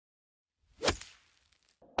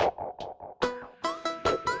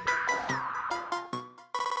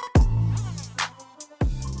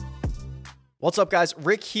What's up, guys?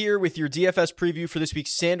 Rick here with your DFS preview for this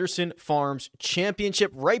week's Sanderson Farms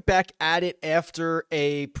Championship. Right back at it after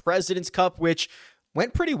a President's Cup, which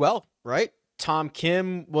went pretty well, right? Tom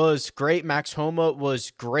Kim was great. Max Homa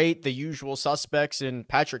was great. The usual suspects in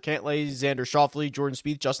Patrick Cantlay, Xander Schauffele, Jordan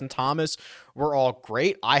Spieth, Justin Thomas were all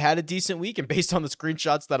great. I had a decent week, and based on the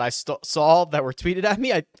screenshots that I saw that were tweeted at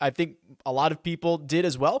me, I think a lot of people did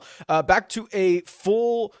as well. Back to a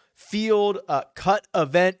full field cut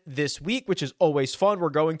event this week, which is always fun. We're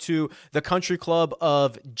going to the Country Club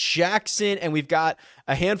of Jackson, and we've got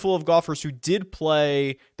a handful of golfers who did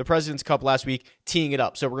play the President's Cup last week teeing it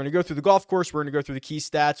up. So we're going to go through the golf course. We're going to go through the key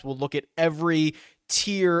stats. We'll look at every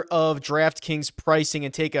tier of DraftKings pricing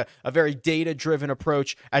and take a very data-driven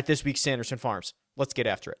approach at this week's Sanderson Farms. Let's get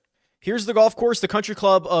after it. Here's the golf course, the Country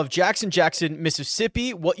Club of Jackson,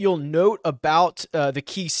 Mississippi. What you'll note about the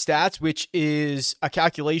key stats, which is a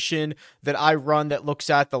calculation that I run that looks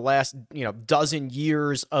at the last dozen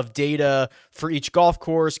years of data for each golf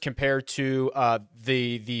course compared to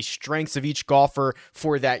the strengths of each golfer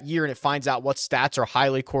for that year, and it finds out what stats are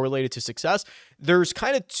highly correlated to success. There's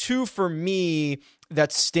kind of two for me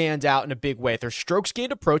that stand out in a big way. There's strokes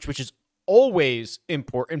gained approach, which is always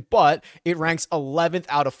important, but it ranks 11th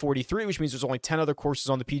out of 43, which means there's only 10 other courses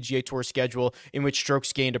on the PGA Tour schedule in which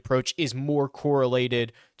strokes gained approach is more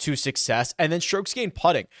correlated to success. And then strokes gained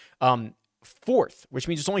putting, fourth, which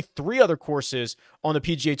means there's only 3 other courses on the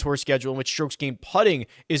PGA Tour schedule in which strokes gained putting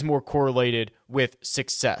is more correlated with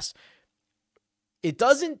success. It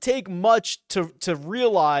doesn't take much to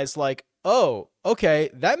realize, like, oh,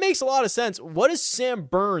 okay, that makes a lot of sense. What does Sam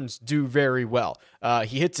Burns do very well?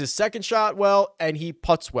 He hits his second shot well, and he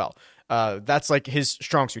putts well. That's like his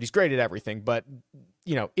strong suit. He's great at everything, but,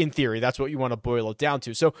 in theory, that's what you want to boil it down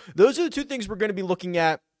to. So those are the two things we're going to be looking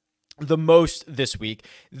at the most this week.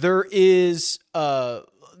 There is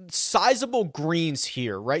sizable greens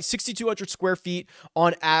here, right? 6,200 square feet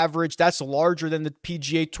on average. That's larger than the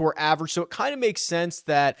PGA Tour average. So it kind of makes sense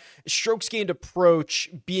that strokes gained approach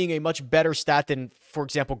being a much better stat than, for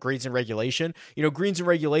example, greens in regulation. Greens in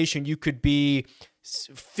regulation, you could be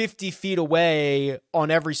 50 feet away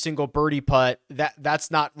on every single birdie putt.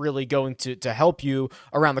 That's not really going to help you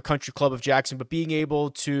around the Country Club of Jackson, but being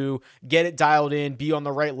able to get it dialed in, be on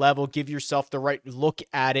the right level, give yourself the right look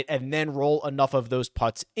at it, and then roll enough of those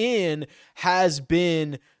putts in has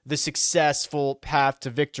been the successful path to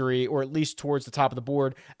victory, or at least towards the top of the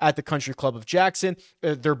board at the Country Club of Jackson.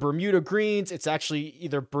 They're Bermuda greens. It's actually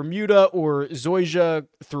either Bermuda or Zoysia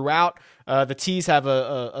throughout. The tees have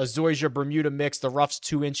a Zoysia Bermuda mix. The rough's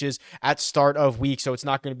 2 inches at start of week, so it's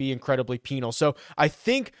not going to be incredibly penal. So I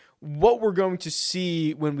think what we're going to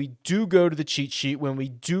see when we do go to the cheat sheet, when we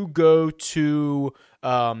do go to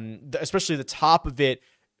especially the top of it,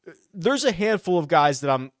 there's a handful of guys that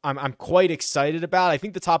I'm quite excited about. I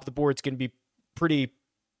think the top of the board is going to be pretty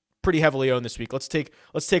heavily owned this week. Let's take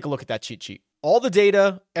a look at that cheat sheet. All the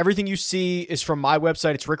data, everything you see is from my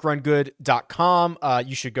website. It's rickrungood.com.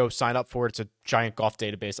 You should go sign up for it. It's a giant golf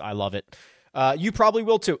database. I love it. You probably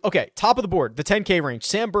will too. Okay, top of the board, the 10K range.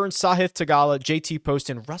 Sam Burns, Sahith Theegala, JT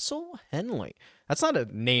Poston, Russell Henley. That's not a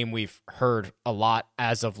name we've heard a lot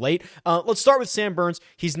as of late. Let's start with Sam Burns.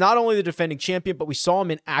 He's not only the defending champion, but we saw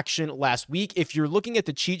him in action last week. If you're looking at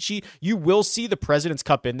the cheat sheet, you will see the President's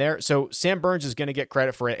Cup in there. So Sam Burns is going to get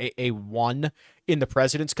credit for a 1 in the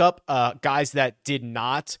President's Cup. Guys that did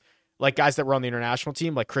not, like guys that were on the international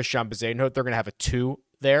team, like Christian Bezuidenhout, they're going to have a 2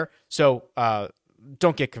 there. So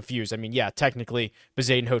don't get confused. I mean, yeah, technically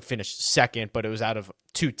Bezuidenhout finished second, but it was out of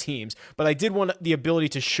 2 teams. But I did want the ability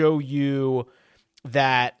to show you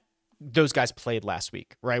that those guys played last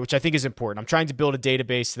week, right? Which I think is important. I'm trying to build a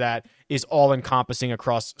database that is all encompassing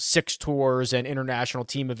across 6 tours and international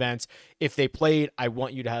team events. If they played, I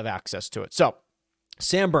want you to have access to it. So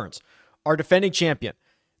Sam Burns, our defending champion.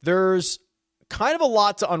 There's kind of a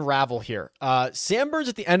lot to unravel here. Sam Burns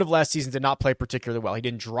at the end of last season did not play particularly well. He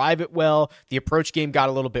didn't drive it well. The approach game got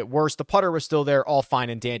a little bit worse. The putter was still there, all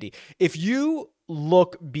fine and dandy. If you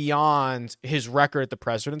look beyond his record at the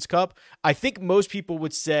President's Cup, I think most people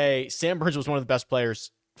would say Sam Burns was one of the best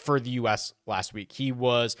players for the U.S. last week. He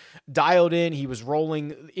was dialed in. He was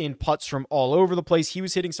rolling in putts from all over the place. He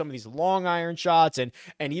was hitting some of these long iron shots, and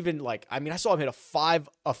even I saw him hit a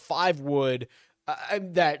 5-wood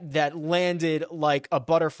that landed like a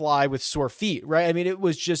butterfly with sore feet, right? I mean, it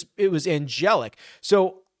was angelic.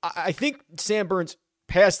 So I think Sam Burns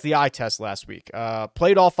passed the eye test last week,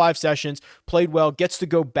 played all 5 sessions, played well, gets to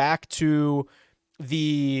go back to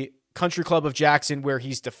the Country Club of Jackson where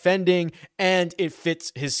he's defending, and it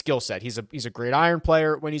fits his skill set. He's a great iron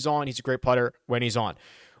player when he's on. He's a great putter when he's on.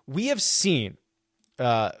 We have seen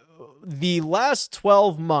the last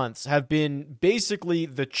 12 months have been basically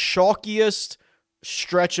the chalkiest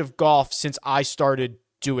stretch of golf since I started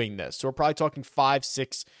doing this. So we're probably talking 5,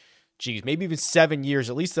 6, maybe even 7 years,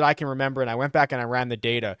 at least that I can remember. And I went back and I ran the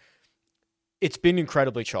data. It's been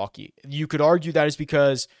incredibly chalky. You could argue that is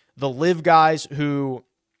because the live guys who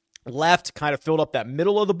left kind of filled up that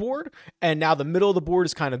middle of the board, and now the middle of the board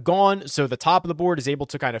is kind of gone, so the top of the board is able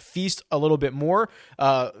to kind of feast a little bit more.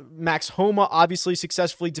 Max Homa obviously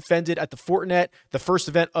successfully defended at the Fortinet, the first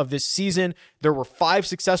event of this season. There were 5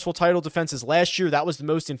 successful title defenses last year. That was the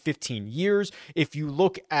most in 15 years. If you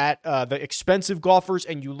look at the expensive golfers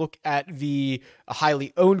and you look at the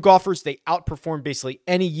highly owned golfers, they outperformed basically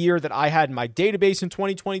any year that I had in my database in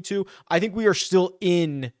 2022. I think we are still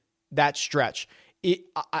in that stretch.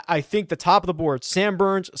 I think the top of the board, Sam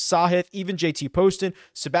Burns, Sahith, even JT Poston,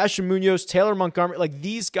 Sebastian Munoz, Taylor Montgomery, like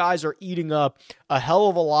these guys are eating up a hell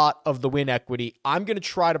of a lot of the win equity. I'm going to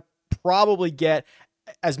try to probably get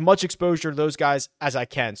as much exposure to those guys as I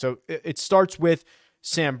can. So it starts with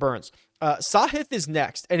Sam Burns. Sahith is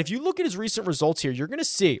next. And if you look at his recent results here, you're going to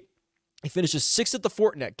see he finishes 6th at the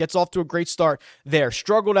Fortinet, gets off to a great start there,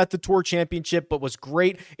 struggled at the Tour Championship, but was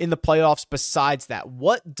great in the playoffs besides that.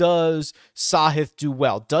 What does Sahith do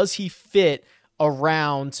well? Does he fit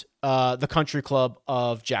around the country club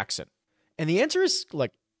of Jackson? And the answer is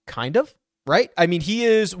like, kind of, right? I mean, he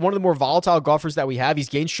is one of the more volatile golfers that we have. He's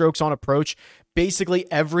gained strokes on approach basically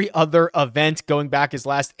every other event going back his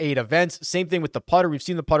last 8 events. Same thing with the putter. We've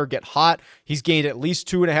seen the putter get hot. He's gained at least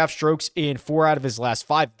 2.5 strokes in 4 out of his last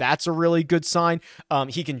 5. That's a really good sign.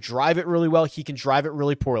 He can drive it really well. He can drive it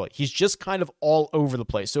really poorly. He's just kind of all over the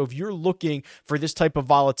place. So if you're looking for this type of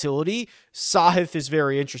volatility, Sahith is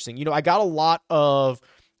very interesting. You know, I got a lot of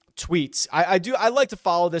tweets. I like to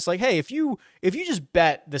follow this. Like, hey, if you just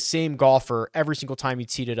bet the same golfer every single time you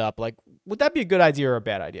teed it up, like, would that be a good idea or a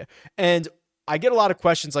bad idea? And I get a lot of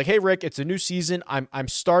questions like, hey, Rick, it's a new season. I'm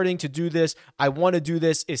starting to do this. I want to do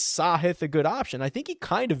this. Is Sahith a good option? I think he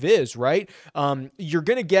kind of is, right? You're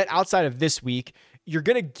going to get, outside of this week, you're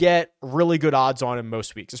going to get really good odds on him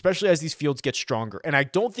most weeks, especially as these fields get stronger. And I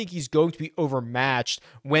don't think he's going to be overmatched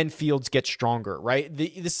when fields get stronger, right?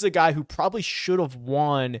 This is a guy who probably should have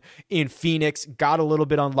won in Phoenix, got a little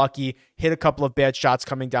bit unlucky, hit a couple of bad shots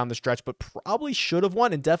coming down the stretch, but probably should have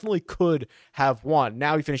won and definitely could have won.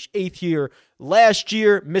 Now he finished 8th here last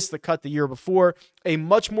year, missed the cut the year before. A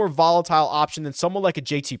much more volatile option than someone like a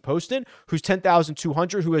JT Poston, who's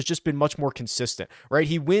 10,200, who has just been much more consistent, right?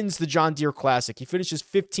 He wins the John Deere Classic. He finishes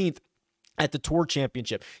 15th at the Tour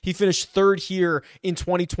Championship. He finished 3rd here in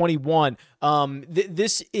 2021.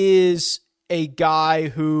 This is a guy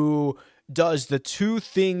who does the 2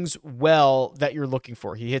 things well that you're looking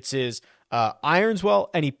for. He hits his irons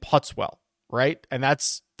well and he putts well, right? And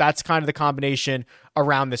that's kind of the combination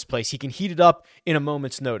around this place. He can heat it up in a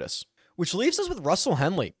moment's notice. Which leaves us with Russell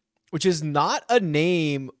Henley, which is not a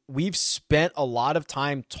name we've spent a lot of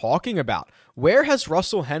time talking about. Where has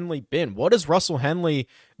Russell Henley been? What has Russell Henley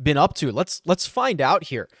been up to? Let's find out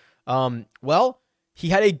here. Well, he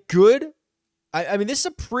had a good, I mean, this is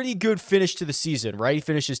a pretty good finish to the season, right? He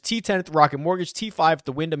finishes T10 at the Rocket Mortgage, T5 at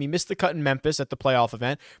the Wyndham. He missed the cut in Memphis at the playoff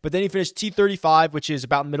event, but then he finished T35, which is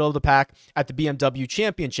about middle of the pack, at the BMW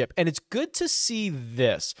Championship. And it's good to see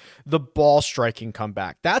this, the ball striking come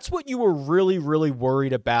back. That's what you were really, really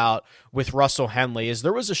worried about with Russell Henley, is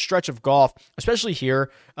there was a stretch of golf, especially here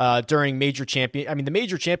during the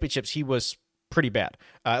major championships, he was pretty bad,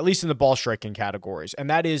 at least in the ball striking categories. And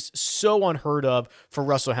that is so unheard of for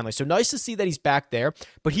Russell Henley. So nice to see that he's back there,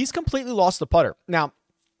 but he's completely lost the putter. Now,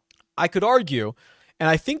 I could argue, and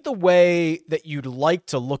I think the way that you'd like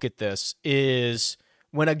to look at this is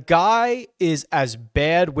when a guy is as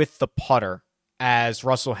bad with the putter as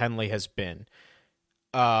Russell Henley has been,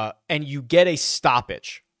 and you get a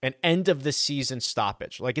stoppage, an end of the season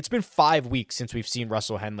stoppage. Like, it's been 5 weeks since we've seen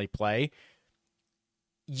Russell Henley play.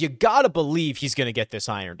 You got to believe he's going to get this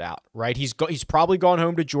ironed out, right? He's probably gone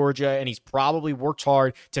home to Georgia, and he's probably worked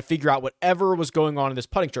hard to figure out whatever was going on in this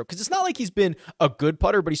putting stroke, because it's not like he's been a good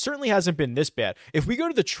putter, but he certainly hasn't been this bad. If we go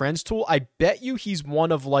to the trends tool, I bet you he's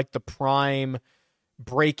one of like the prime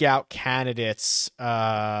breakout candidates. Who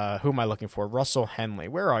am I looking for? Russell Henley.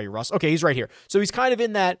 Where are you, Russ? Okay, he's right here. So he's kind of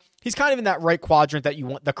in that right quadrant that you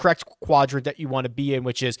want, the correct quadrant that you want to be in,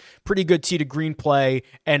 which is pretty good tee to green play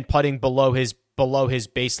and putting below his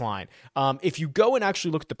baseline. If you go and actually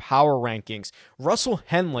look at the power rankings, Russell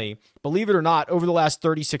Henley, believe it or not, over the last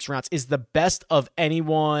 36 rounds is the best of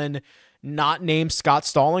anyone not named Scott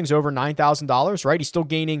Stallings, over $9,000, right? He's still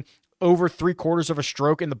gaining over 3/4 of a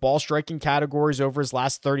stroke in the ball striking categories over his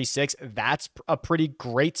last 36. That's a pretty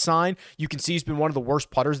great sign. You can see he's been one of the worst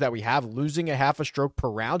putters that we have, losing a half a stroke per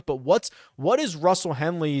round. But what is Russell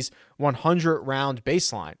Henley's 100 round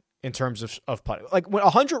baseline in terms of putting? Like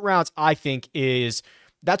 100 rounds, I think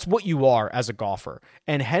that's what you are as a golfer.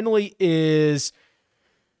 And Henley is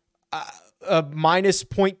a minus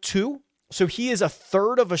 0.2. So he is a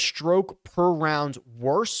third of a stroke per round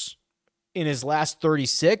worse in his last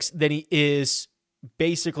 36 than he is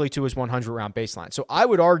basically to his 100 round baseline. So I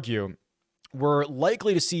would argue we're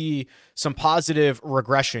likely to see some positive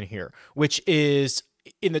regression here, which is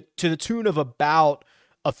to the tune of about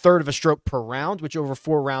a third of a stroke per round, which over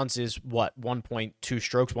 4 rounds is 1.2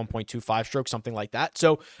 strokes, 1.25 strokes, something like that.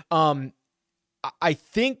 So, I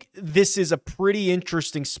think this is a pretty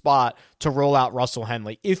interesting spot to roll out Russell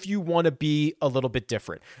Henley if you want to be a little bit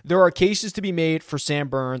different. There are cases to be made for Sam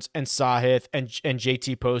Burns and Sahith and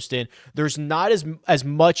JT Poston. There's not as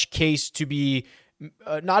much case to be,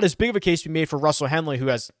 not as big of a case to be made for Russell Henley, who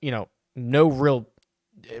has, no real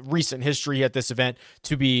recent history at this event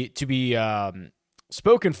to be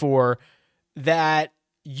spoken for, that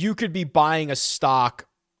you could be buying a stock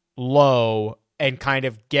low and kind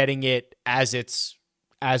of getting it as it's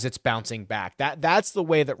bouncing back. That's the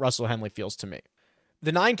way that Russell Henley feels to me.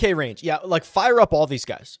 The 9K range, yeah, like fire up all these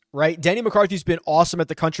guys, right? Denny McCarthy's been awesome at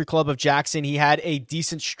the Country Club of Jackson. He had a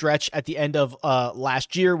decent stretch at the end of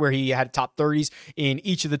last year where he had top 30s in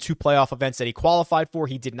each of the 2 playoff events that he qualified for.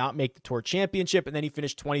 He did not make the Tour Championship, and then he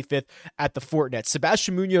finished 25th at the Fortinet.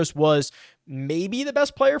 Sebastian Munoz was maybe the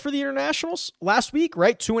best player for the Internationals last week,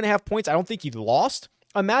 right? 2.5 points. I don't think he lost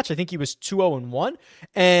a match. I think he was 2-0-1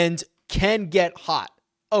 and can get hot.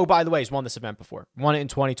 Oh, by the way, he's won this event before. Won it in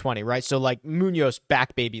 2020, right? So, like, Munoz,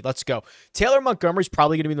 back, baby. Let's go. Taylor Montgomery's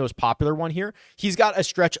probably going to be the most popular one here. He's got a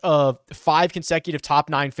stretch of 5 consecutive top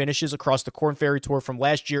 9 finishes across the Korn Ferry Tour from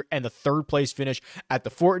last year and the 3rd place finish at the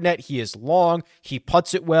Fortinet. He is long. He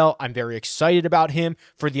putts it well. I'm very excited about him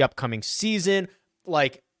for the upcoming season.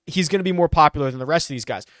 Like, he's going to be more popular than the rest of these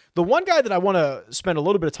guys. The one guy that I want to spend a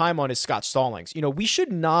little bit of time on is Scott Stallings. We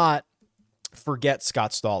should not forget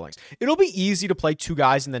Scott Stallings. It'll be easy to play 2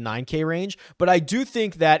 guys in the 9K range, but I do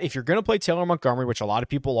think that if you're going to play Taylor Montgomery, which a lot of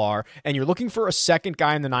people are, and you're looking for a second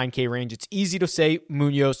guy in the 9K range, it's easy to say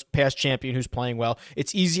Munoz, past champion who's playing well.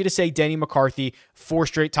 It's easy to say Denny McCarthy, 4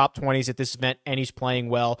 straight top 20s at this event, and he's playing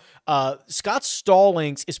well. Scott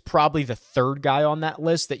Stallings is probably the 3rd guy on that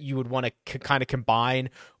list that you would want to kind of combine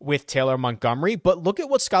with Taylor Montgomery, but look at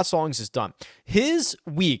what Scott Stallings has done. His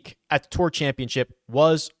week at the Tour Championship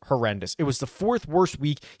was horrendous. It was the 4th worst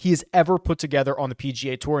week he has ever put together on the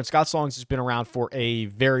PGA Tour, and Scott Stallings has been around for a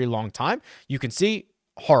very long time. You can see,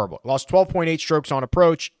 horrible. Lost 12.8 strokes on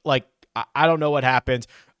approach. Like, I don't know what happened.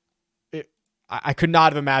 I could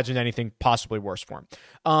not have imagined anything possibly worse for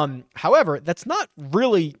him. However, that's not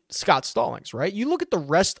really Scott Stallings, right? You look at the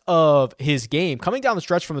rest of his game, coming down the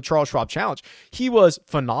stretch from the Charles Schwab Challenge, he was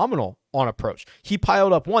phenomenal on approach. He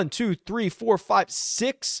piled up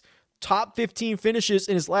 6 top 15 finishes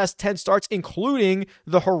in his last 10 starts, including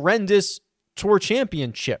the horrendous Tour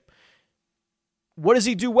Championship. What does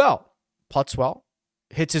he do well? Putts well,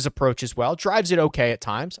 hits his approach as well, drives it okay at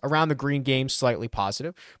times, around the green game, slightly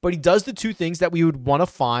positive, but he does the 2 things that we would want to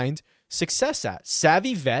find success at.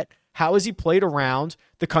 Savvy vet. How has he played around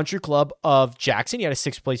the Country Club of Jackson? He had a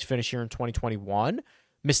 6th place finish here in 2021,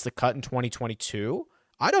 missed the cut in 2022.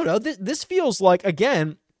 I don't know. This feels like,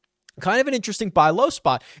 again, kind of an interesting buy low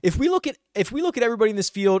spot. If we look at everybody in this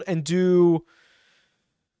field and do,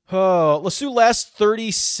 let's do last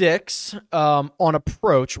 36 on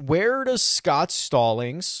approach. Where does Scott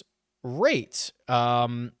Stallings rate?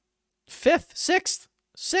 5th,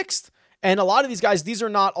 6th, and a lot of these guys, these are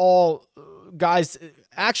not all guys.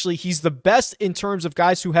 Actually, he's the best in terms of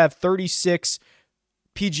guys who have 36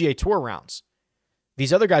 PGA Tour rounds.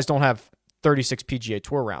 These other guys don't have 36 PGA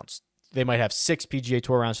Tour rounds. They might have 6 PGA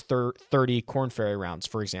Tour rounds, 30 Korn Ferry rounds,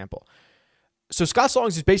 for example. So Scott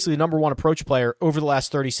Stallings is basically the number 1 approach player over the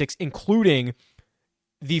last 36, including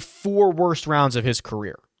the 4 worst rounds of his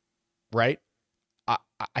career, right?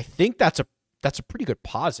 I think that's a pretty good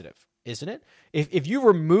positive, isn't it? If you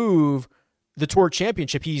remove the Tour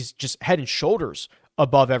Championship, he's just head and shoulders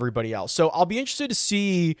above everybody else. So I'll be interested to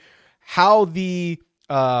see how the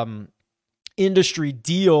industry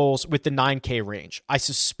deals with the 9K range. I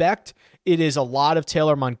suspect it is a lot of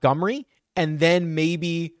Taylor Montgomery and then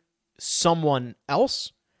maybe someone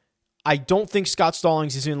else. I don't think Scott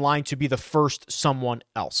Stallings is in line to be the first someone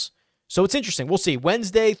else. So it's interesting. We'll see.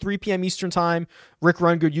 Wednesday, 3 p.m. Eastern time, Rick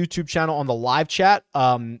Rungood YouTube channel on the live chat.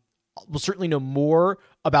 We'll certainly know more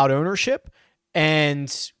about ownership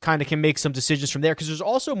and kind of can make some decisions from there. Because there's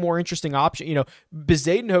also more interesting option.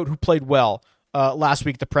 Bezuidenhout, who played well last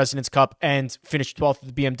week at the President's Cup and finished 12th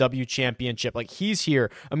at the BMW Championship. Like, he's here.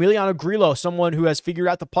 Emiliano Grillo, someone who has figured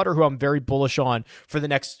out the putter, who I'm very bullish on for the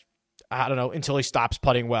next, I don't know, until he stops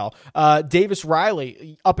putting well. Davis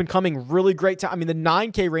Riley, up and coming, really great time. I mean, the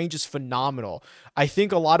 9K range is phenomenal. I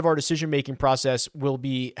think a lot of our decision-making process will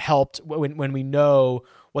be helped when we know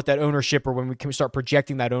what that ownership, or when we can start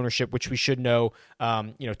projecting that ownership, which we should know,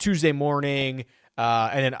 Tuesday morning,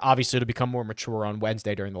 and then obviously it'll become more mature on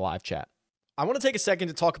Wednesday during the live chat. I want to take a second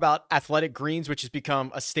to talk about Athletic Greens, which has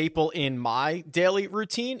become a staple in my daily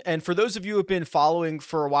routine. And for those of you who have been following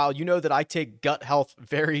for a while, you know that I take gut health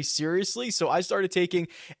very seriously. So I started taking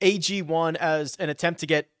AG1 as an attempt to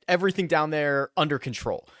get everything down there under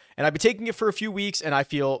control. And I've been taking it for a few weeks, and I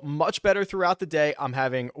feel much better throughout the day. I'm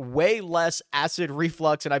having way less acid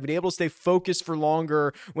reflux, and I've been able to stay focused for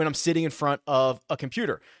longer when I'm sitting in front of a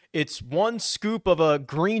computer. It's one scoop of a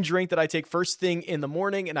green drink that I take first thing in the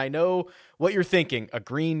morning, and I know what you're thinking. A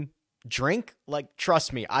green drink? Like,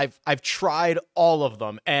 trust me, I've tried all of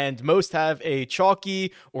them, and most have a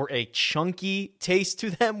chalky or a chunky taste to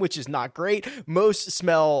them, which is not great. Most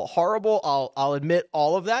smell horrible. I'll admit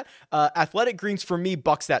all of that. Athletic Greens for me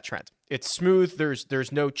bucks that trend. It's smooth.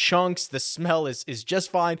 There's no chunks. The smell is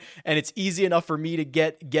just fine, and it's easy enough for me to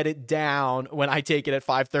get it down when I take it at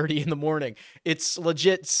 5:30 in the morning. It's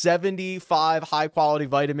legit 75 high-quality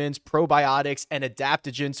vitamins, probiotics, and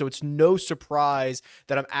adaptogens, so it's no surprise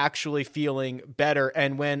that I'm actually feeling better.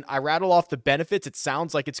 And when I rattle off the benefits, it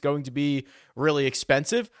sounds like it's going to be really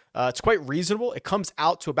expensive. It's quite reasonable. It comes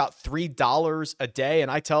out to about $3 a day,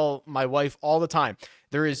 and I tell my wife all the time,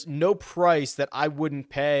 there is no price that I wouldn't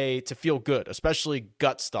pay to feel good, especially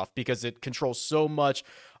gut stuff, because it controls so much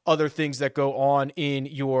other things that go on in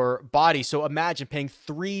your body. So imagine paying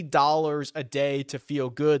 $3 a day to feel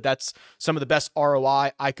good. That's some of the best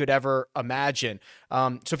ROI I could ever imagine.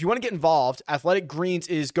 So if you want to get involved, Athletic Greens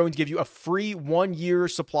is going to give you a free 1-year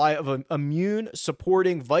supply of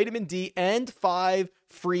immune-supporting vitamin D and 5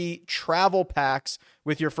 free travel packs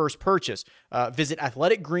with your first purchase. Visit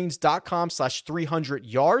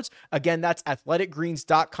athleticgreens.com/300yards. Again, that's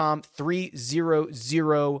athleticgreens.com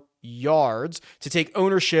 300 yards to take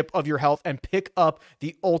ownership of your health and pick up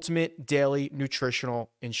the ultimate daily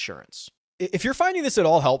nutritional insurance. If you're finding this at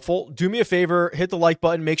all helpful, do me a favor, hit the like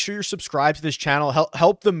button, make sure you're subscribed to this channel,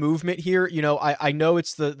 help the movement here. I know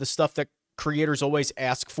it's the stuff that creators always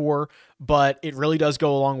ask for, but it really does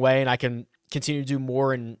go a long way, and I can continue to do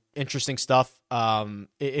more and interesting stuff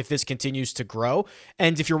if this continues to grow.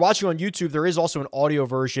 And if you're watching on YouTube, there is also an audio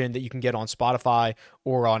version that you can get on Spotify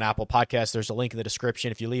or on Apple Podcasts. There's a link in the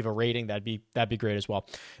description. If you leave a rating, that'd be great as well.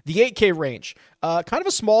 The 8K range, kind of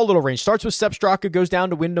a small little range, starts with Sepp Straka, goes down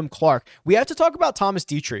to Wyndham Clark. We have to talk about Thomas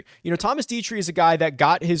Dietrich. Thomas Dietrich is a guy that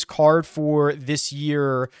got his card for this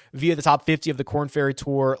year via the top 50 of the Korn Ferry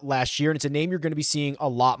Tour last year, and it's a name you're going to be seeing a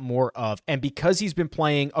lot more of. And because he's been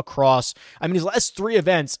playing across, his last 3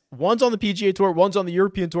 events, one's on the PGA Tour, one's on the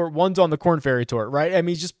European Tour, one's on the Korn Ferry Tour, right?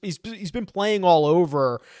 He's been playing all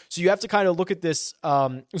over. So you have to kind of look at this,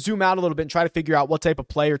 zoom out a little bit and try to figure out what type of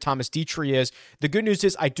player Thomas Dietrich is. The good news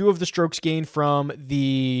is I do have the strokes gain from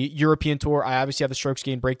the European Tour. I obviously have the strokes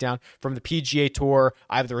gain breakdown from the PGA Tour.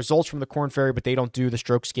 I have the results from the Korn Ferry, but they don't do the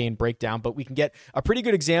strokes gain breakdown. But we can get a pretty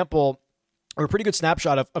good example or a pretty good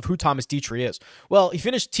snapshot of who Thomas Dietrich is. Well, he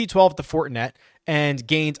finished T12 at the Fortinet and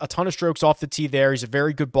gained a ton of strokes off the tee there. He's a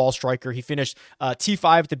very good ball striker. He finished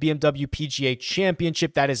T5 at the BMW PGA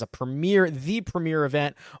Championship. That is the premier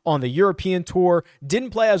event on the European Tour. Didn't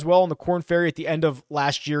play as well on the Korn Ferry at the end of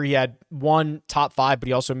last year. He had 1 top 5, but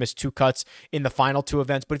he also missed 2 cuts in the final 2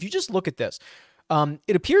 events. But if you just look at this,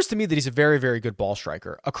 it appears to me that he's a very, very good ball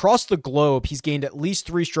striker. Across the globe, he's gained at least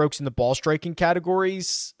 3 strokes in the ball striking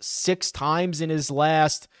categories 6 times in his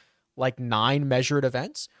last 9 measured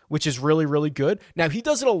events, which is really, really good. Now, he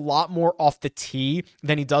does it a lot more off the tee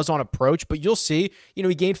than he does on approach, but you'll see,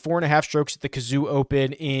 he gained 4.5 strokes at the Kazoo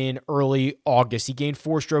Open in early August. He gained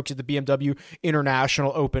 4 strokes at the BMW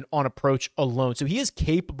International Open on approach alone. So he is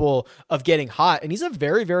capable of getting hot, and he's a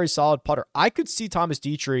very, very solid putter. I could see Thomas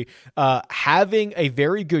Dietrich having a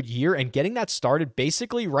very good year and getting that started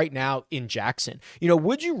basically right now in Jackson.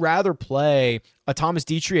 Would you rather play a Thomas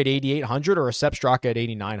Dietrich at 8,800 or a Sepp Straka at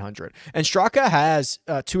 8,900? And Straka has,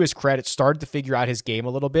 to his credit, started to figure out his game a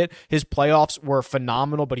little bit. His playoffs were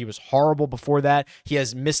phenomenal, but he was horrible before that. He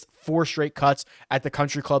has missed 4 straight cuts at the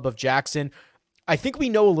Country Club of Jackson. I think we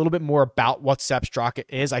know a little bit more about what Sepp Straka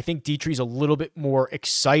is. I think Dietrich's a little bit more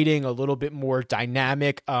exciting, a little bit more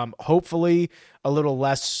dynamic, hopefully a little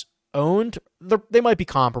less owned, they might be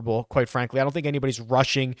comparable, quite frankly. I don't think anybody's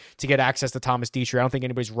rushing to get access to Thomas Dietrich. I don't think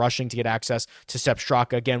anybody's rushing to get access to Sepp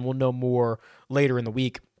Straka. Again, we'll know more later in the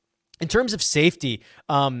week. In terms of safety,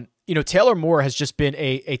 Taylor Moore has just been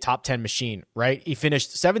a top 10 machine, right? He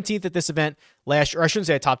finished 17th at this event last year. Or I shouldn't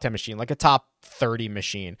say a top 10 machine, like a top 30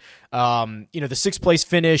 machine. The sixth place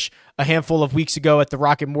finish a handful of weeks ago at the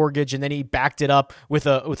Rocket Mortgage, and then he backed it up with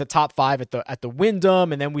a top 5 at the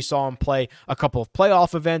Wyndham, and then we saw him play a couple of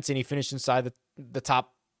playoff events, and he finished inside the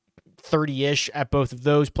top 30-ish at both of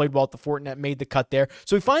those, played well at the Fortinet, made the cut there.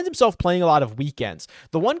 So he finds himself playing a lot of weekends.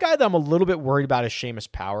 The one guy that I'm a little bit worried about is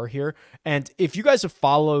Seamus Power here. And if you guys have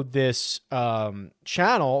followed this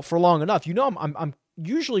channel for long enough, you know I'm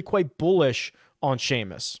usually quite bullish on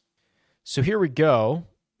Seamus. So here we go.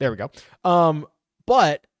 There we go.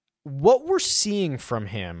 But what we're seeing from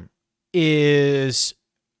him is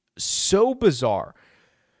so bizarre.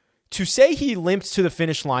 To say he limped to the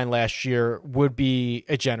finish line last year would be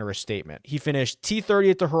a generous statement. He finished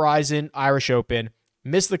T30 at the Horizon Irish Open,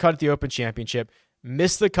 missed the cut at the Open Championship,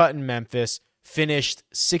 missed the cut in Memphis, finished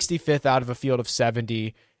 65th out of a field of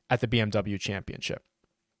 70 at the BMW Championship.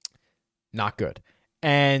 Not good.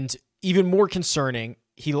 And even more concerning,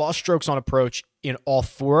 he lost strokes on approach in all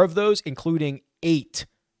 4 of those, including 8.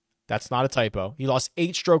 That's not a typo. He lost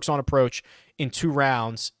 8 strokes on approach in 2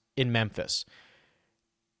 rounds in Memphis.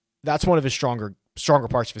 That's one of his stronger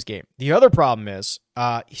parts of his game. The other problem is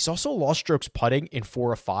he's also lost strokes putting in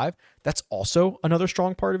 4 of 5. That's also another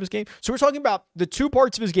strong part of his game. So we're talking about the 2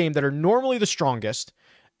 parts of his game that are normally the strongest,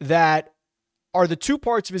 that are the 2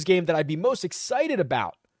 parts of his game that I'd be most excited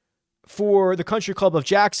about for the Country Club of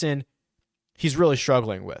Jackson. He's really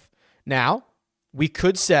struggling with. Now, we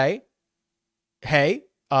could say, hey,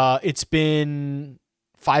 it's been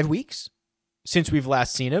 5 weeks since we've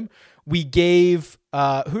last seen him. We gave,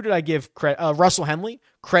 who did I give credit? Russell Henley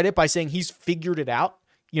credit by saying he's figured it out,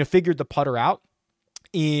 figured the putter out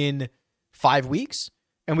in 5 weeks.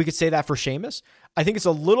 And we could say that for Seamus. I think it's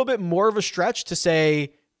a little bit more of a stretch to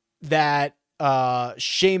say that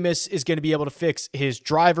Seamus is going to be able to fix his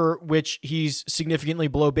driver, which he's significantly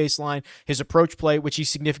below baseline, his approach play, which he's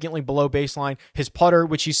significantly below baseline, his putter,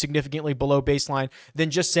 which he's significantly below baseline, than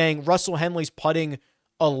just saying Russell Henley's putting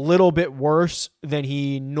a little bit worse than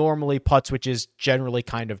he normally puts, which is generally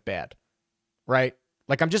kind of bad, right?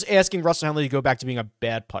 Like, I'm just asking Russell Henley to go back to being a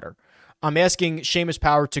bad putter. I'm asking Seamus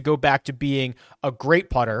Power to go back to being a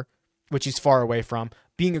great putter, which he's far away from,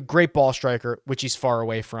 being a great ball striker, which he's far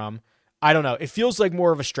away from. I don't know. It feels like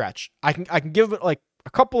more of a stretch. I can give it like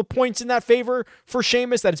a couple of points in that favor for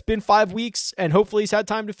Seamus, that it's been 5 weeks and hopefully he's had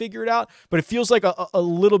time to figure it out. But it feels like a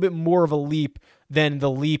little bit more of a leap than the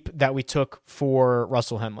leap that we took for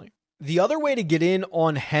Russell Henley. The other way to get in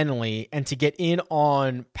on Henley and to get in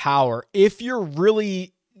on Power, if you're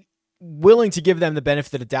really willing to give them the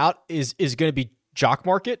benefit of the doubt, is going to be Jock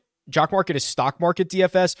Market. Jock Market is stock market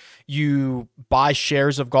DFS. You buy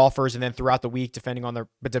shares of golfers, and then throughout the week, depending on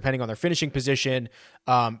their finishing position,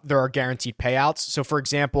 there are guaranteed payouts. So, for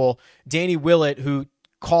example, Danny Willett, who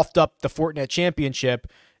coughed up the Fortinet Championship,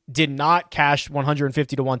 did not cash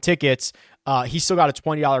 150 to 1 tickets. He still got a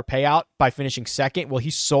 $20 payout by finishing second. Well,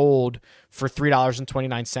 he sold for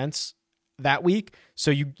 $3.29 that week.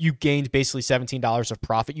 So you gained basically $17 of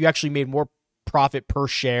profit. You actually made more profit per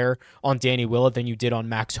share on Danny Willett than you did on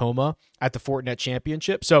Max Homa at the Fortinet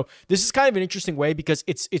Championship. So this is kind of an interesting way because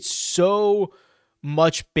it's so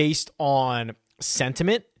much based on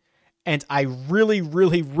sentiment. And I really,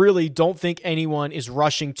 really, really don't think anyone is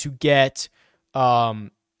rushing to get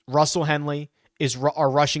Russell Henley, are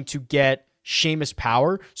rushing to get Seamus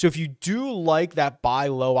Power. So if you do like that buy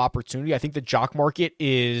low opportunity, I think the Jock Market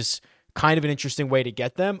is kind of an interesting way to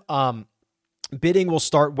get them. Bidding will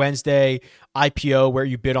start Wednesday, IPO, where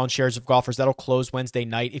you bid on shares of golfers. That'll close Wednesday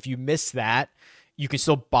night. If you miss that, you can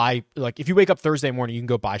still buy, like if you wake up Thursday morning, you can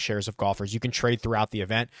go buy shares of golfers. You can trade throughout the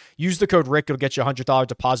event. Use the code RICK. It'll get you a $100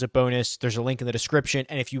 deposit bonus. There's a link in the description.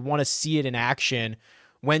 And if you want to see it in action,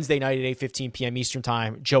 Wednesday night at 8:15 p.m. Eastern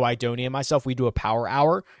time, Joe Idoni and myself, we do a power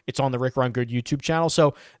hour. It's on the Rick Run Good YouTube channel.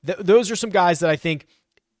 So those are some guys that I think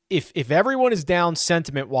if everyone is down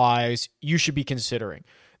sentiment-wise, you should be considering.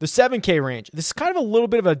 The 7K range, this is kind of a little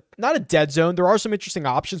bit of not a dead zone. There are some interesting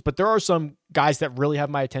options, but there are some guys that really have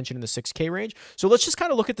my attention in the 6K range. So let's just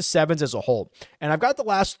kind of look at the sevens as a whole. And I've got the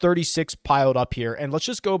last 36 piled up here, and let's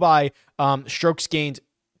just go by strokes gained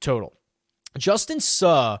total. Justin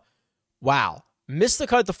Suh, wow, missed the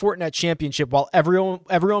cut at the Fortinet Championship while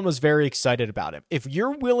everyone was very excited about him. If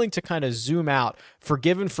you're willing to kind of zoom out,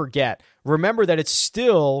 forgive and forget, remember that it's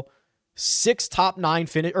still 5 top 9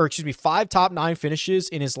 finishes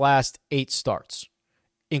in his last 8 starts.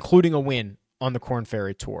 including a win on the Korn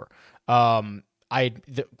Ferry Tour.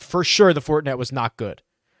 For sure, the Fortinet was not good.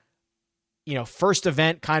 First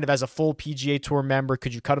event kind of as a full PGA Tour member,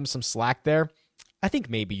 could you cut him some slack there? I think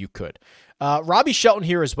maybe you could. Robbie Shelton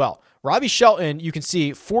here as well. Robbie Shelton, you can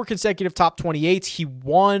see 4 consecutive top 28s. He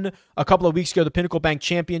won a couple of weeks ago the Pinnacle Bank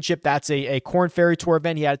Championship. That's a Korn Ferry Tour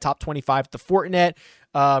event. He had a top 25 at the Fortinet.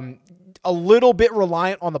 A little bit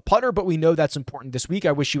reliant on the putter, but we know that's important this week.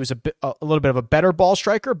 I wish he was a little bit of a better ball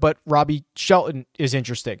striker, but Robbie Shelton is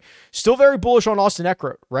interesting. Still very bullish on Austin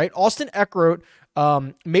Eckroat, right? Austin Eckroat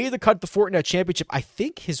made the cut at the Fortinet Championship. I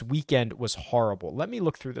think his weekend was horrible. Let me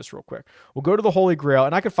look through this real quick. We'll go to the Holy Grail,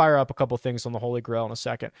 and I could fire up a couple things on the Holy Grail in a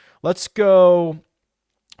second. Let's go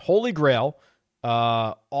Holy Grail,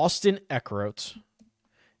 Austin Eckroat,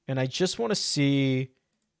 and I just want to see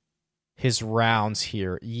his rounds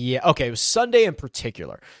here. Yeah, okay, it was Sunday in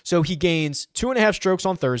particular. So he gains 2.5 strokes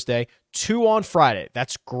on Thursday, 2 on Friday.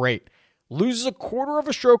 That's great. Loses a quarter of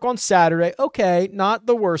a stroke on Saturday. Okay, not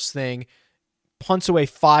the worst thing. Punts away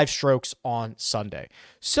 5 strokes on Sunday.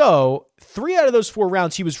 So 3 out of those 4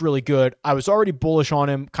 rounds, he was really good. I was already bullish on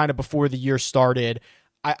him kind of before the year started.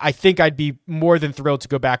 I think I'd be more than thrilled to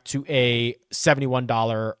go back to a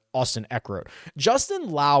 $71 Austin Eckroat.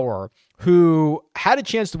 Justin Lauer, who had a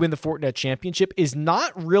chance to win the Fortinet Championship, is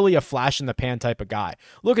not really a flash-in-the-pan type of guy.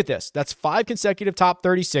 Look at this. That's 5 consecutive top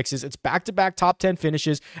 36s. It's back-to-back top 10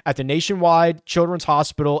 finishes at the Nationwide Children's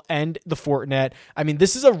Hospital and the Fortinet. I mean,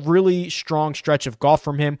 this is a really strong stretch of golf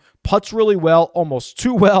from him. Putts really well, almost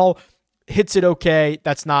too well. Hits it okay.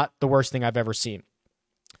 That's not the worst thing I've ever seen.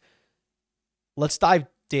 Let's dive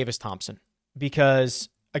Davis Thompson, because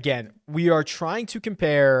again, we are trying to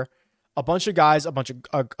compare a bunch of guys,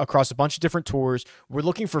 across a bunch of different tours. We're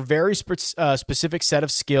looking for very specific set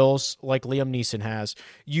of skills like Liam Neeson has.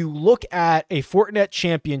 You look at a Fortinet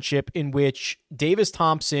Championship in which Davis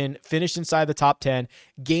Thompson finished inside the top 10,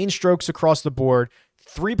 gained strokes across the board,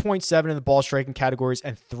 3.7 in the ball striking categories,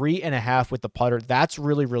 and 3.5 with the putter. That's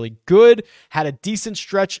really, really good. Had a decent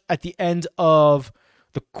stretch at the end of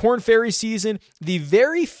the Korn Ferry season. The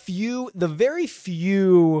very few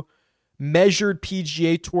measured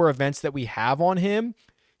PGA Tour events that we have on him,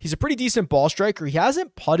 he's a pretty decent ball striker. He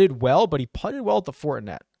hasn't putted well, but he putted well at the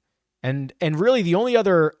Fortinet. And really the only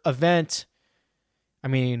other event, I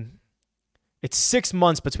mean, it's 6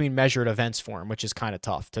 months between measured events for him, which is kind of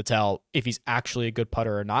tough to tell if he's actually a good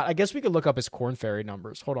putter or not. I guess we could look up his Korn Ferry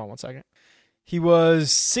numbers. Hold on one second. He was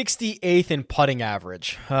 68th in putting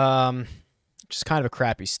average. Just kind of a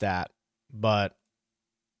crappy stat, but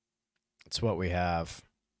it's what we have.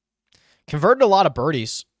 Converted a lot of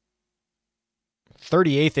birdies.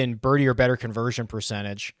 38th in birdie or better conversion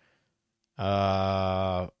percentage. 20.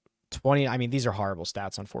 I mean, these are horrible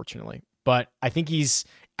stats, unfortunately, but I think he's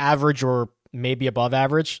average or maybe above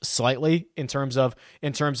average slightly in terms of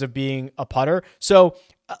being a putter. So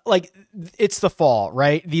it's the fall,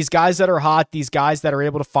 right? These guys that are hot, these guys that are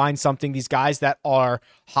able to find something, these guys that are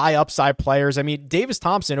high upside players. I mean, Davis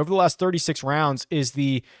Thompson over the last 36 rounds is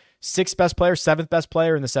the 6th best player, 7th best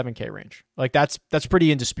player in the 7K range. Like that's pretty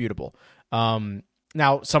indisputable.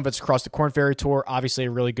 Now some of it's across the Korn Ferry Tour, obviously a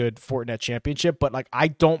really good Fortinet Championship, but I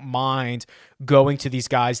don't mind going to these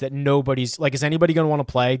guys that nobody's is anybody going to want to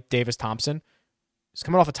play Davis Thompson? He's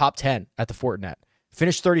coming off a top 10 at the Fortinet.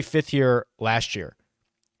 Finished 35th here last year.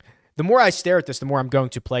 The more I stare at this, the more I'm going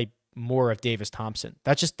to play more of Davis Thompson.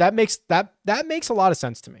 That makes a lot of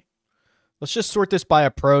sense to me. Let's just sort this by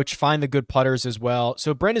approach, find the good putters as well.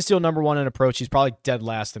 So Brendan Steele, number 1 in approach. He's probably dead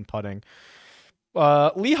last in putting.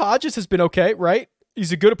 Lee Hodges has been okay, right?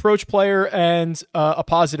 He's a good approach player and a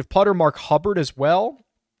positive putter. Mark Hubbard as well.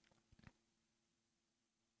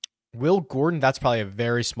 Will Gordon, that's probably a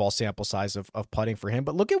very small sample size of putting for him.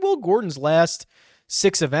 But look at Will Gordon's last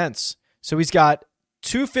 6 events. So he's got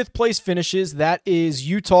 2 5th-place finishes. That is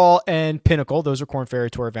Utah and Pinnacle. Those are Korn Ferry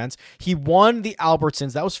Tour events. He won the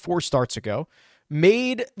Albertsons. That was 4 starts ago.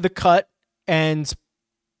 Made the cut and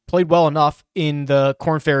played well enough in the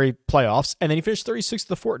Korn Ferry playoffs. And then he finished 36th at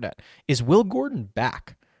the Fortinet. Is Will Gordon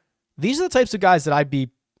back? These are the types of guys that I'd be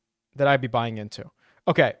buying into.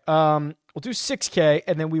 Okay, we'll do 6K,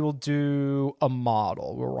 and then we will do a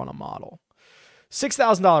model. We'll run a model.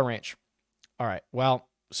 $6,000 range. All right, well,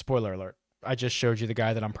 spoiler alert. I just showed you the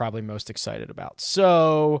guy that I'm probably most excited about.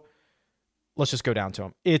 So let's just go down to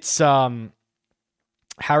him. It's Harrison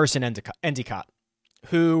Endicott,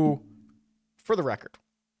 who, for the record,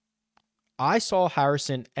 I saw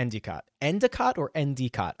Harrison Endicott. Endicott or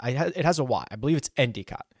Endicott? It has a Y. I believe it's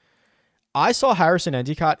Endicott. I saw Harrison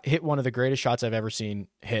Endicott hit one of the greatest shots I've ever seen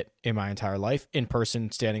hit in my entire life in person,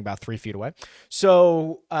 standing about 3 feet away.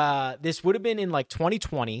 So this would have been in like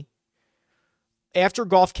 2020 after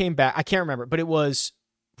golf came back. I can't remember, but it was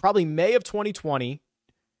probably May of 2020.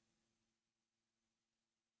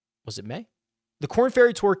 Was it May? The Korn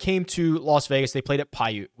Ferry Tour came to Las Vegas. They played at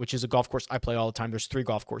Paiute, which is a golf course I play all the time. There's 3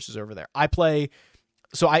 golf courses over there.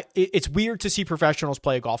 It's weird to see professionals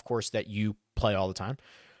play a golf course that you play all the time.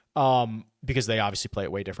 Because they obviously play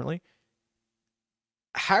it way differently.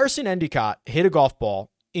 Harrison Endicott hit a golf ball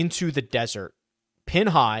into the desert, pin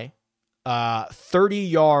high, 30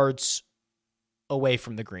 yards away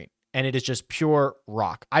from the green. And it is just pure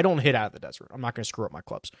rock. I don't hit out of the desert. I'm not going to screw up my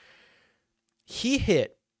clubs. He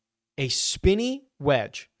hit a spinny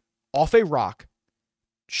wedge off a rock,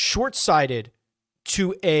 short-sighted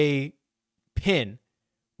to a pin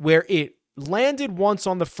where it landed once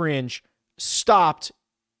on the fringe, stopped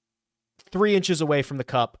 3 inches away from the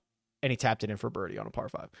cup, and he tapped it in for birdie on a par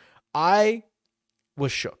 5. I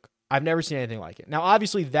was shook. I've never seen anything like it. Now,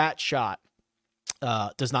 obviously, that shot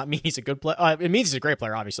does not mean he's a good player. It means he's a great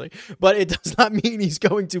player, obviously, but it does not mean he's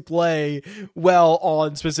going to play well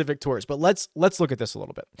on specific tours. But let's look at this a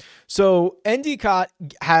little bit. So Endicott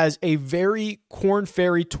has a very Korn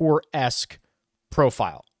Ferry Tour-esque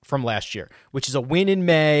profile from last year, which is a win in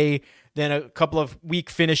May, then a couple of weak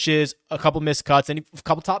finishes, a couple missed cuts, then a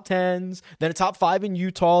couple top 10s, then a top 5 in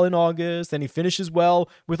Utah in August. Then he finishes well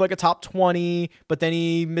with like a top 20, but then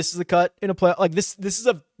he misses the cut in a play. Like this is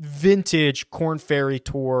a vintage Korn Ferry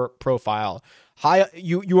Tour profile.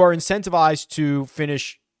 You are incentivized to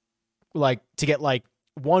finish to get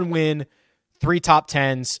 1 win, 3 top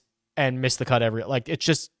 10s, and miss the cut every. It's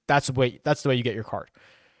just that's the way you get your card.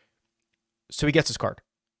 So he gets his card,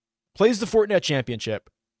 plays the Fortinet Championship,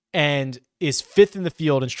 and is 5th in the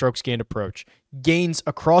field in strokes gained approach, gains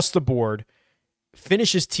across the board,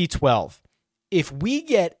 finishes T12. If we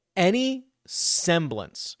get any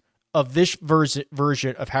semblance of this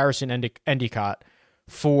version of Harrison Endicott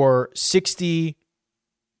for 60,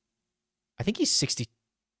 I think he's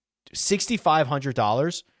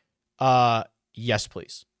 $6,500. Yes,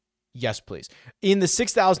 please. Yes, please. In the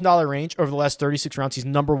 $6,000 range over the last 36 rounds, he's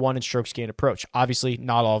number 1 in strokes gained approach. Obviously,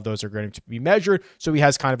 not all of those are going to be measured, so he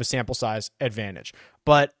has kind of a sample size advantage.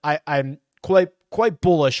 But I'm quite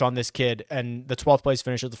bullish on this kid, and the 12th place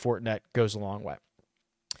finish at the Fortinet goes a long way.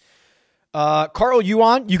 Carl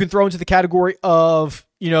Yuan, you can throw into the category of,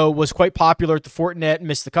 was quite popular at the Fortinet,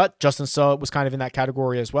 missed the cut. Justin Suh was kind of in that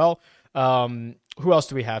category as well. Who else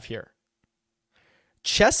do we have here?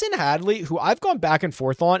 Chesson Hadley, who I've gone back and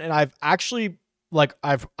forth on, and I've actually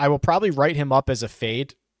I will probably write him up as a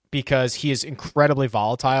fade because he is incredibly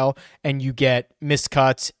volatile, and you get missed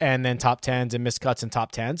cuts and then top 10s and missed cuts and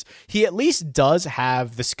top 10s. He at least does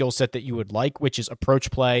have the skill set that you would like, which is approach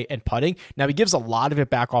play and putting. Now he gives a lot of it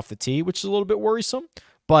back off the tee, which is a little bit worrisome,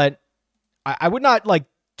 but I would not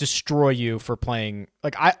destroy you for playing.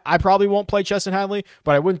 I probably won't play Chesson Hadley,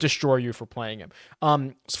 but I wouldn't destroy you for playing him.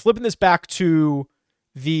 So flipping this back to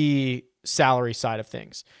the salary side of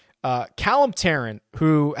things. Callum Tarrant,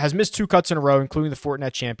 who has missed 2 cuts in a row, including the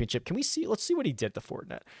Fortinet Championship. Let's see what he did at the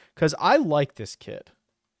Fortinet, because I like this kid.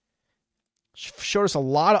 Showed us a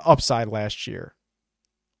lot of upside last year.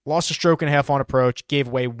 Lost a stroke and a half on approach, gave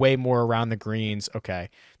away way more around the greens. Okay,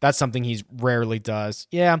 that's something he rarely does.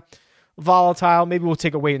 Yeah, volatile. Maybe we'll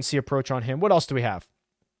take a wait and see approach on him. What else do we have?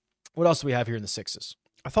 What else do we have here in the 6s?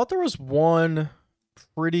 I thought there was one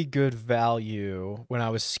pretty good value when I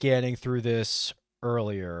was scanning through this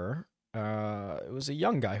earlier. It was a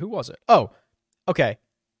young guy. Who was it? Oh, okay.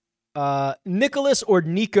 Nicholas or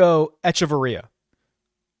Nico Echeverria.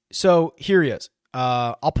 So here he is.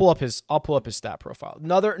 I'll pull up his stat profile.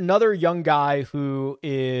 Another young guy who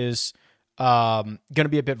is going to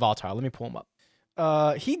be a bit volatile. Let me pull him up.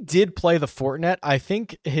 He did play the Fortinet. I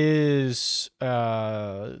think his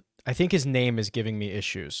name is giving me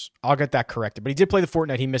issues. I'll get that corrected. But he did play the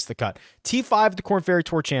Fortinet. He missed the cut. T5, the Korn Ferry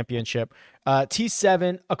Tour Championship.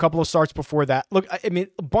 T7, a couple of starts before that. Look, I mean,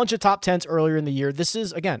 a bunch of top 10s earlier in the year. This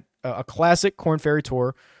is, again, a classic Korn Ferry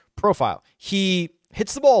Tour profile. He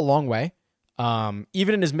hits the ball a long way.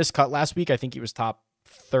 Even in his missed cut last week, I think he was top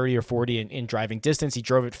 30 or 40 in driving distance. He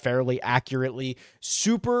drove it fairly accurately.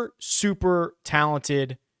 Super, super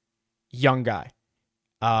talented young guy.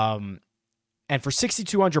 And for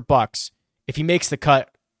 $6,200, if he makes the cut,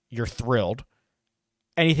 you're thrilled.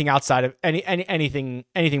 Anything outside of anything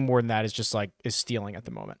more than that is just is stealing at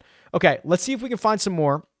the moment. Okay, let's see if we can find some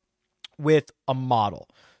more with a model.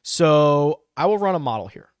 So I will run a model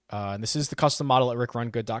here. And this is the custom model at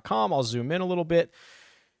rickrungood.com. I'll zoom in a little bit.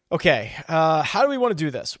 Okay, how do we want to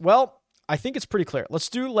do this? Well, I think it's pretty clear. Let's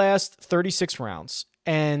do last 36 rounds.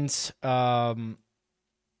 And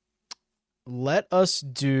let us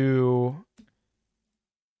do...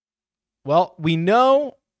 Well, we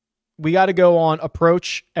know we got to go on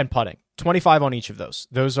approach and putting. 25 on each of those.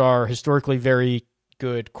 Those are historically very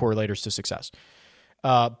good correlators to success.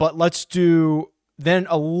 But let's do then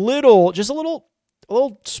a little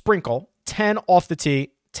sprinkle, 10 off the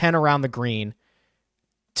tee, 10 around the green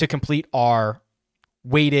to complete our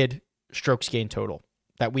weighted strokes gain total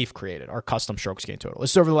that we've created, our custom strokes gain total.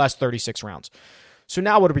 This is over the last 36 rounds. So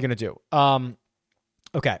now what are we going to do?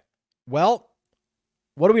 Okay. Well,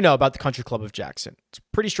 what do we know about the Country Club of Jackson? It's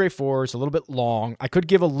pretty straightforward. It's a little bit long. I could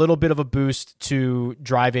give a little bit of a boost to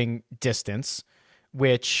driving distance,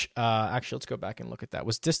 which actually, let's go back and look at that.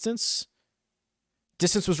 Was distance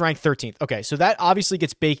was ranked 13th. Okay, so that obviously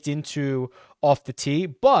gets baked into off the tee,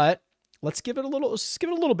 but let's give it a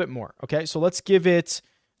little bit more. Okay, so let's give it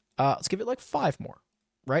like 5 more,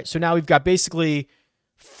 right? So now we've got basically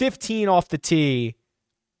 15 off the tee,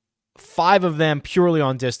 5 of them purely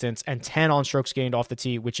on distance, and 10 on strokes gained off the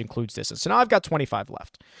tee, which includes distance. So now I've got 25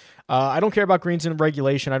 left. I don't care about greens in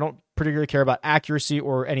regulation. I don't particularly care about accuracy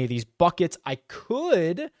or any of these buckets.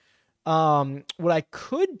 What I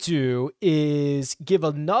could do is give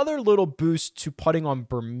another little boost to putting on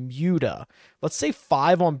Bermuda. Let's say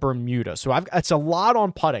 5 on Bermuda. So it's a lot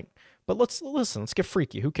on putting, but let's get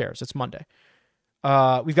freaky. Who cares? It's Monday.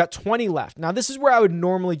 We've got 20 left. Now, this is where I would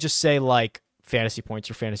normally just say like fantasy points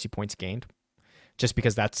or fantasy points gained, just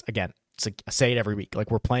because that's, again, it's like I say it every week.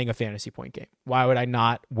 Like we're playing a fantasy point game. Why would I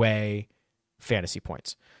not weigh fantasy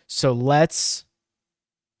points? So let's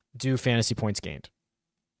do fantasy points gained.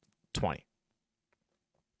 20.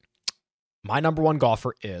 My number one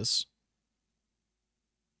golfer is,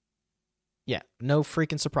 no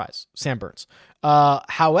freaking surprise, Sam Burns.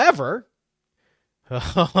 However,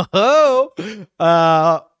 my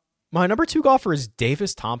number 2 golfer is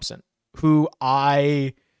Davis Thompson, who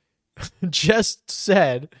I just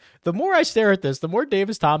said, the more I stare at this, the more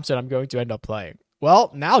Davis Thompson I'm going to end up playing.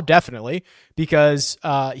 Well, now definitely, because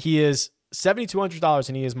he is $7,200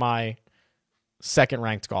 and he is my second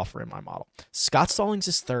ranked golfer in my model. Scott Stallings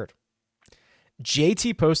is 3rd.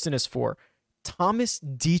 JT Poston is 4. Thomas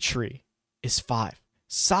Dietrich is 5.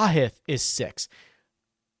 Sahith is 6.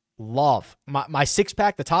 Love. My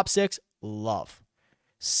 6-pack, the top 6, love.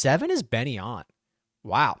 7 is Benny On.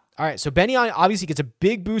 Wow. All right, so Benny On obviously gets a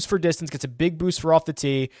big boost for distance, gets a big boost for off the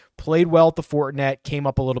tee, played well at the Fortinet, came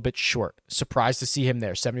up a little bit short. Surprised to see him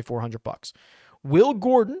there, $7,400. Will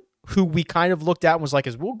Gordon, who we kind of looked at and was like,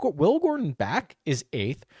 is Will Gordon back? Is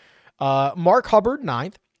 8th. Mark Hubbard,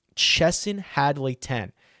 9th. Chesson Hadley,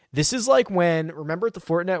 10. This is like remember at the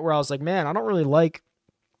Fortinet where I was like, man, I don't really like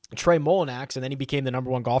Trey Mullinax, and then he became the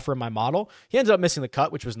number 1 golfer in my model. He ended up missing the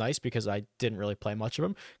cut, which was nice because I didn't really play much of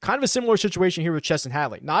him. Kind of a similar situation here with Chesson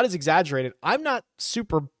Hadley. Not as exaggerated. I'm not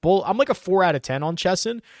super I'm like a 4 out of 10 on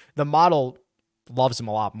Chesson. The model loves him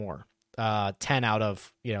a lot more. 10 out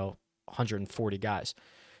of, 140 guys.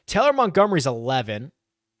 Taylor Montgomery's 11.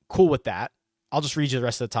 Cool with that. I'll just read you the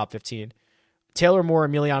rest of the top 15. Taylor Moore,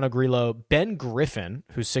 Emiliano Grillo, Ben Griffin,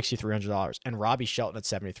 who's $6,300, and Robbie Shelton at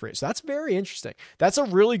 73. So that's very interesting. That's a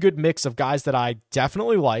really good mix of guys that I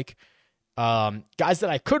definitely like, guys that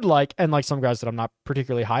I could like, and like some guys that I'm not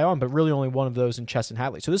particularly high on, but really only one of those in Chesson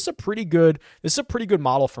Hadley. So this is a pretty good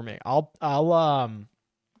model for me. I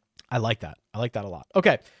like that. I like that a lot.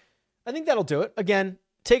 Okay. I think that'll do it. Again,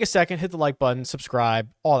 take a second, hit the like button, subscribe,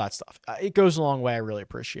 all that stuff. It goes a long way. I really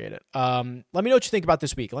appreciate it. Let me know what you think about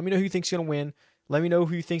this week. Let me know who you think's going to win. Let me know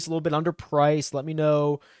who you think's a little bit underpriced. Let me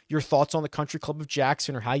know your thoughts on the Country Club of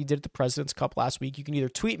Jackson or how you did at the President's Cup last week. You can either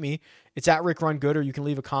tweet me, it's at Rick Run Good, or you can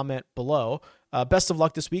leave a comment below. Best of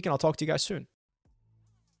luck this week, and I'll talk to you guys soon.